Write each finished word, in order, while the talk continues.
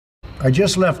I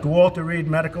just left Walter Reed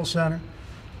Medical Center,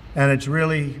 and it's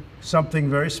really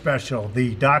something very special.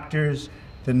 The doctors,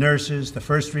 the nurses, the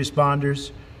first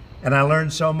responders, and I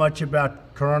learned so much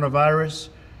about coronavirus.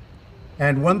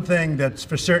 And one thing that's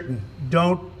for certain,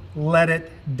 don't let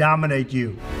it dominate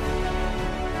you.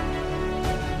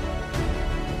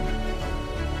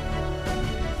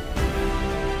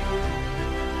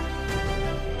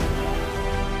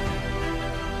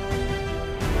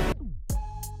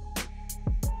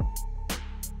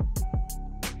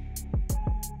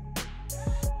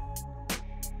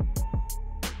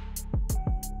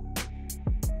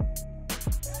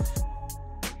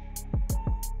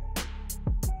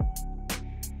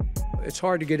 It's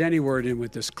hard to get any word in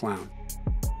with this clown.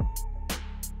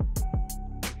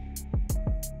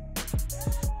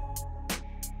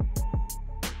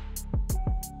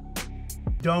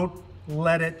 Don't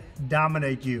let it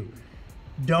dominate you.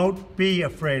 Don't be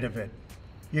afraid of it.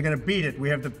 You're going to beat it. We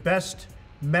have the best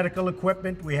medical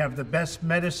equipment. We have the best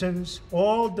medicines,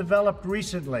 all developed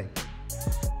recently.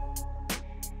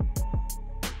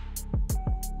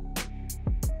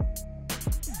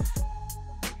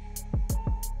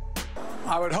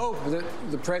 I would hope that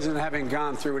the president, having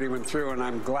gone through what he went through, and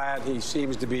I'm glad he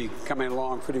seems to be coming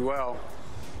along pretty well,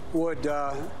 would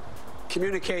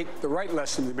communicate the right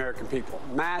lesson to the American people.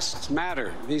 Masks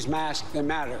matter. These masks, they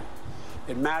matter.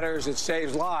 It matters. It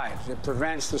saves lives. It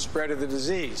prevents the spread of the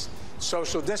disease.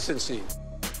 Social distancing.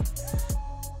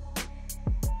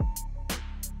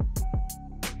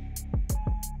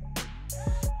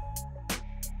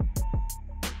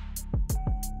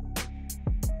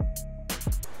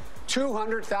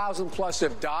 $200,000 plus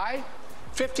have died.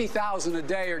 50,000 a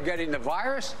day are getting the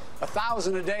virus.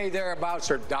 1,000 a day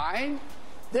thereabouts are dying.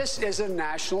 This is a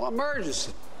national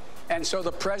emergency. And so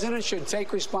the president should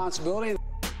take responsibility.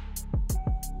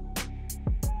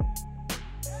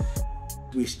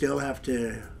 We still have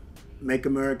to make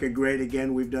America great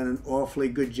again. We've done an awfully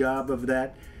good job of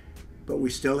that, but we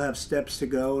still have steps to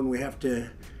go, and we have to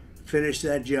finish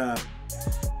that job.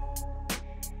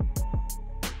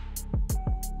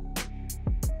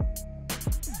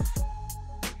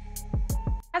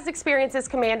 Has experience as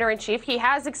commander-in-chief. He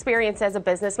has experience as a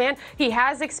businessman. He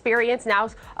has experience now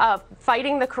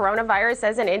fighting the coronavirus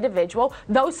as an individual.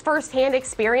 Those firsthand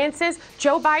experiences,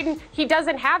 Joe Biden, he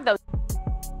doesn't have those.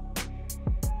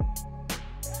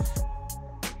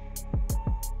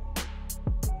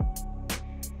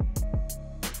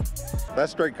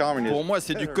 Pour moi,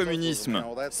 c'est du communisme.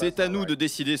 C'est à nous de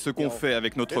décider ce qu'on fait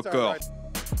avec notre corps.